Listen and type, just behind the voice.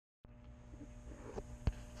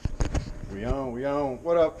We on.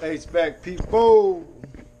 What up, HVAC people?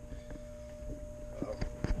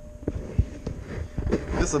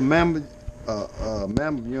 This is a Mammoth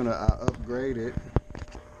unit I upgraded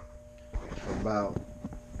about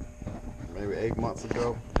maybe 8 months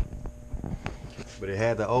ago. But it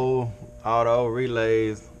had all the old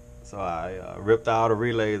relays, so I ripped all the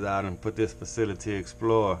relays out and put this Facility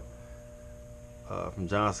Explorer from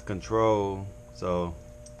Johnson Control, so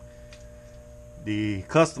the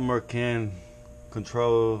customer can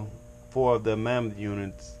control 4 of the Mammoth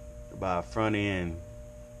units by front end,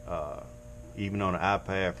 even on an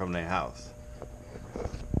iPad from their house.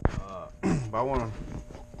 I want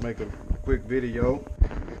to make a quick video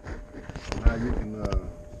on how you can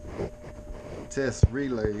test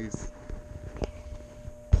relays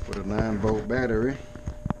with a 9-volt battery.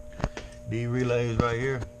 These relays right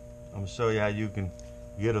here, I'm gonna show you how you can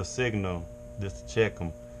get a signal just to check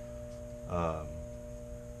them.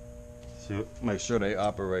 Make sure they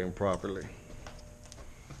operating properly.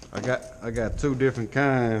 I got 2 different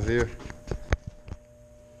kinds here.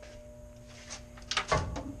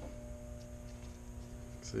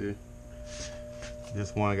 See,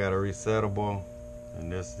 this one got a resettable, and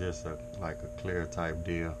this just like a clear type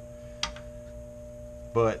deal.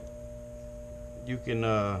 But you can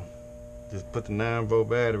just put the 9-volt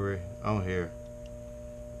battery on here.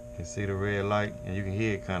 You can see the red light, and you can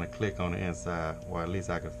hear it kind of click on the inside, or at least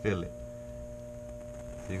I can feel it.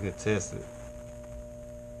 So you can test it.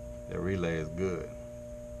 That relay is good.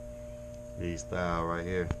 These style right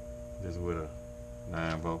here, just with a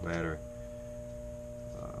 9-volt battery.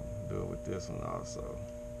 Do it with this one also.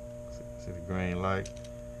 See the green light?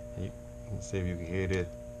 You can see if you can hear this.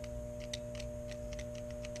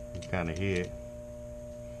 You kind of hear it.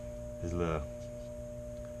 This little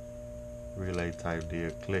relay type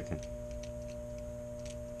deal clicking.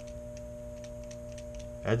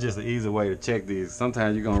 That's just an easy way to check these.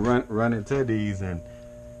 Sometimes you're gonna run into these and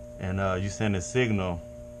you send a signal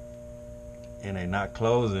and they're not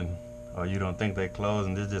closing, or you don't think they're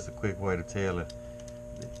closing. This is just a quick way to tell it.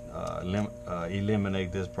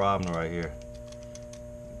 Eliminate this problem right here.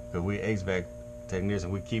 Because we HVAC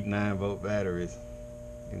technicians, we keep 9-volt batteries,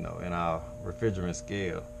 you know, in our refrigerant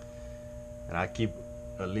scale, and I keep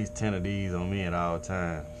at least 10 of these on me at all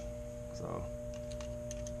times. So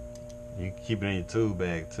you can keep it in your tool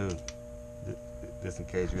bag too, just in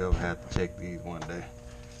case you ever have to check these one day.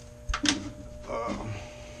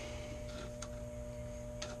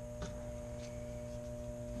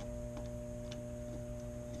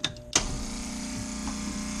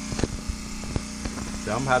 So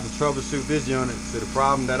I'm gonna have to troubleshoot this unit. So the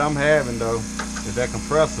problem that I'm having though is that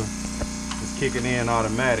compressor is kicking in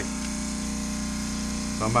automatic.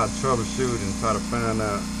 So I'm about to troubleshoot and try to find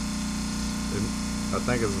out. I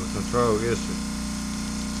think it's a control issue.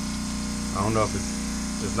 I don't know if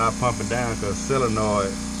it's not pumping down because solenoid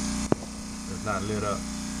is not lit up.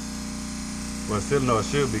 Well, solenoid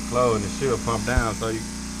should be closed and it should pump down. So you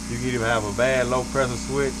can either have a bad low pressure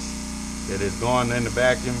switch that is going in the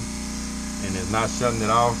vacuum and it's not shutting it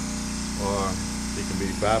off, or it can be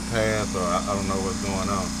bypassed, or I don't know what's going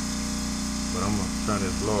on. But I'm gonna turn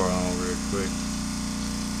this blower on real quick.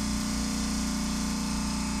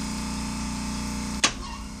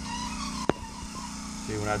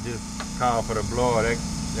 See, when I just called for the blower,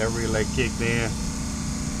 that relay kicked in.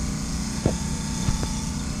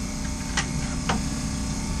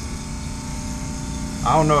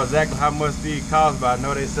 I don't know exactly how much these cost, but I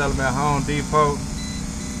know they sell them at Home Depot.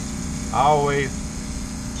 I always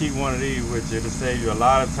keep one of these with you to save you a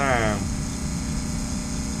lot of time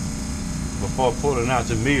before pulling out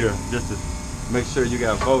your meter, just to make sure you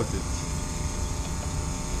got voltage.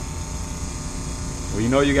 Well, you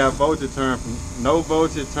know you got voltage, turn from no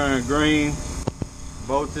voltage, turn green,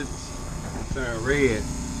 voltage, turn red.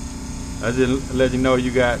 That just let you know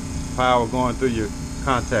you got power going through your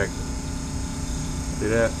contactor. See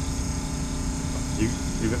that?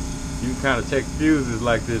 You can kind of check fuses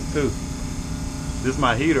like this too. This is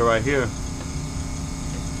my heater right here.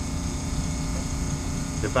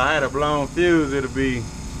 If I had a blown fuse, it'll be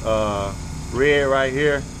red right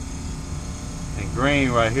here and green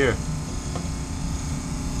right here.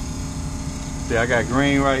 See, I got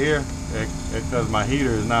green right here. That's because my heater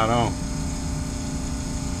is not on.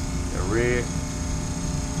 Got red,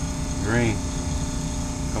 green.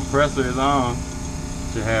 Compressor is on.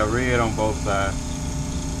 Should have red on both sides.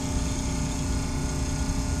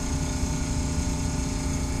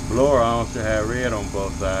 Blower on should have red on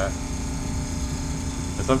both sides.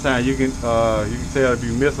 And sometimes you can tell if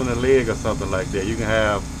you're missing a leg or something like that. You can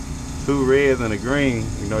have 2 reds and a green.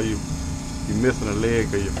 You know you're missing a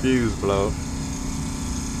leg because your fuse blows.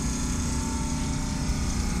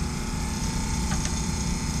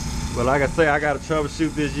 But like I say, I gotta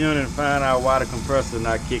troubleshoot this unit and find out why the compressor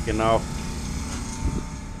not kicking off.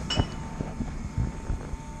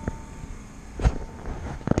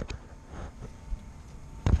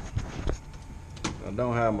 I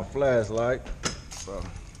don't have my flashlight, so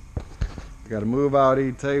I gotta move all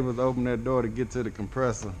these tables, open that door to get to the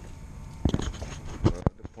compressor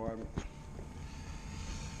department.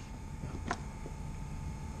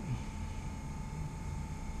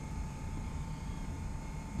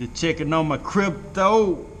 Just checking on my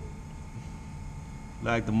crypto.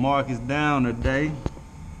 Like the market's down today.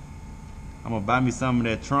 I'm gonna buy me some of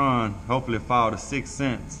that Tron. Hopefully it fall to 6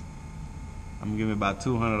 cents. I'm gonna give me about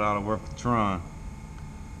 $200 worth of Tron.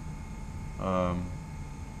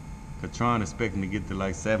 Cause Tron expecting to get to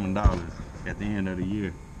like $7 at the end of the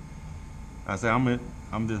year. I say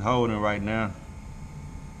I'm just holding right now.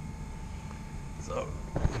 So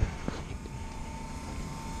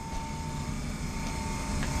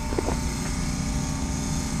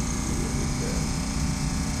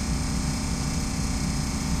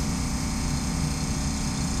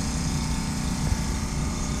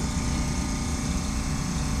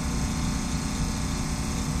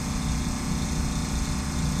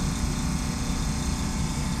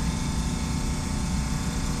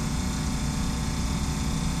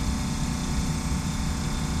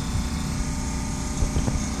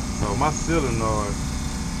my solenoid,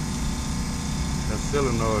 that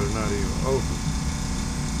solenoid is not even open.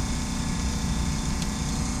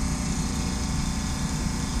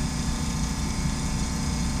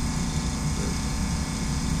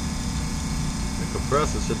 The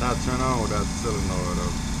compressor should not turn on without the solenoid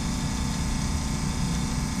open.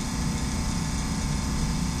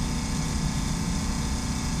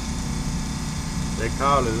 They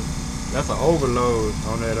call it, that's an overload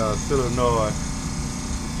on that solenoid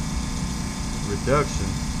reduction.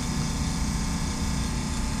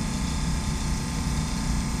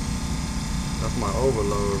 That's my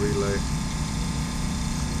overload relay.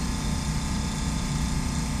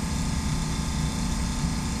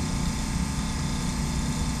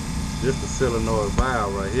 This is the solenoid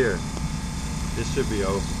valve right here. This should be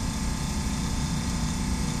open.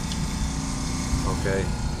 Okay,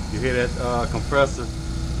 you hear that compressor?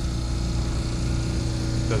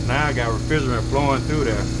 Because now I got refrigerant flowing through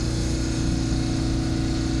there.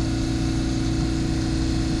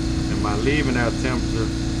 My leaving out temperature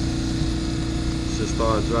should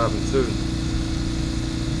start dropping too.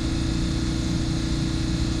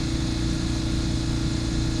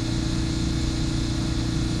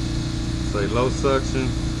 Say low suction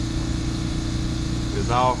is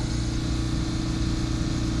off.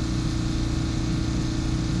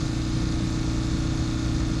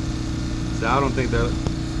 See, I don't think that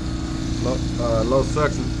low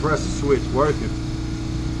suction pressure switch working.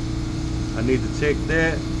 I need to check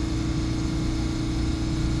that.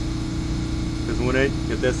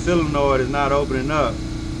 If that solenoid is not opening up,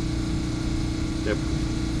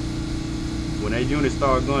 when that unit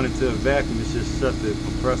starts going into a vacuum, it should shut the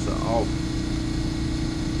compressor off.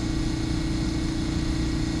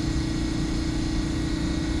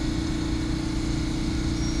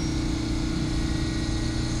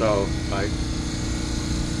 So, like,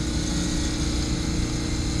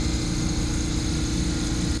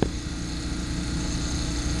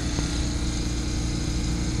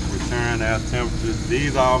 return our temperatures.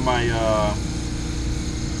 These are my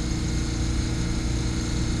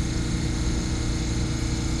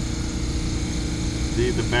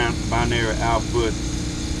these are binary outputs.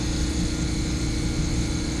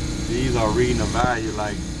 These are reading a value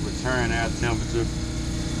like return air temperature.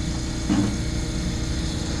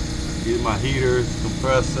 These are my heaters,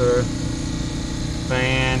 compressor,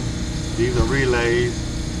 fan. These are relays.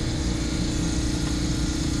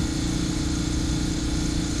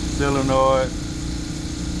 Solenoid,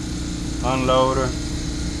 unloader.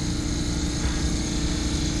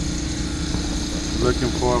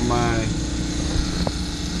 Looking for my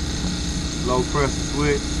low pressure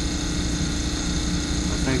switch.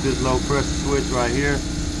 I think this low pressure switch right here.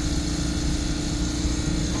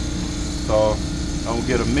 So I'm gonna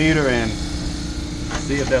get a meter and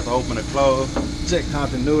see if that's open or closed. Check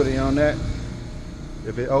continuity on that.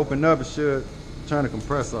 If it opened up, it should turn the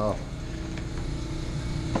compressor off.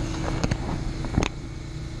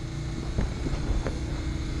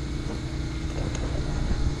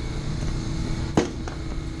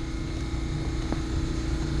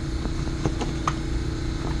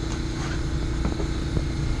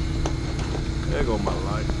 There go my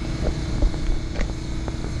light.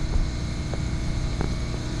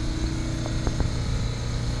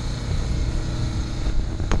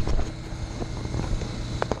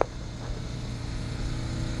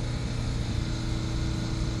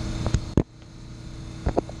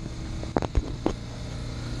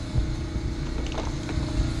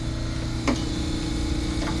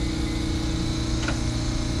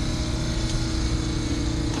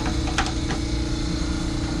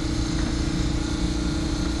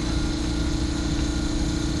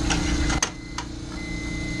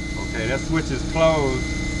 switch is closed.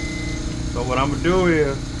 So what I'm gonna do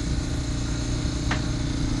is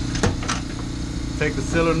take the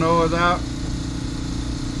solenoids out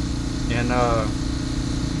and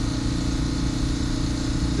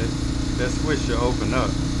that switch should open up.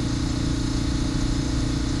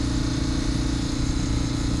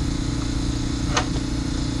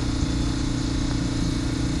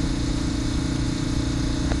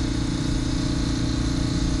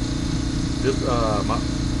 This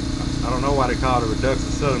I don't know why they call it a reduction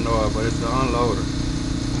solenoid, but it's the unloader.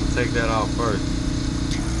 I'm gonna take that off first.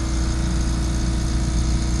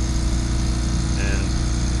 And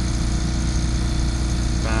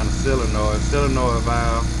find the solenoid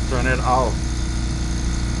valve, turn that off.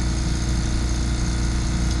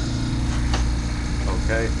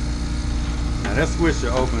 Okay. Now that switch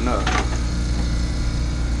should open up.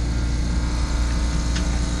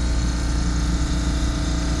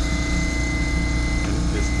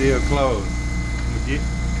 Still closed. I'm gonna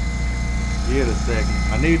give it a second.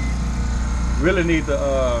 I really need the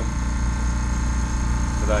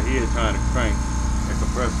cause I hear it trying to crank. That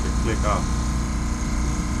compressor can click off.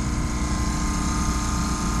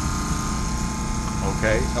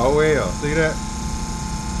 Okay. Oh well, see that?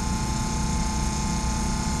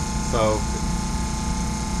 So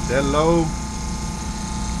that low, I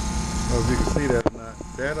don't know if you can see that or not.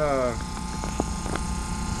 That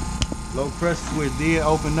low pressure switch did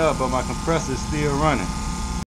open up, but my compressor is still running.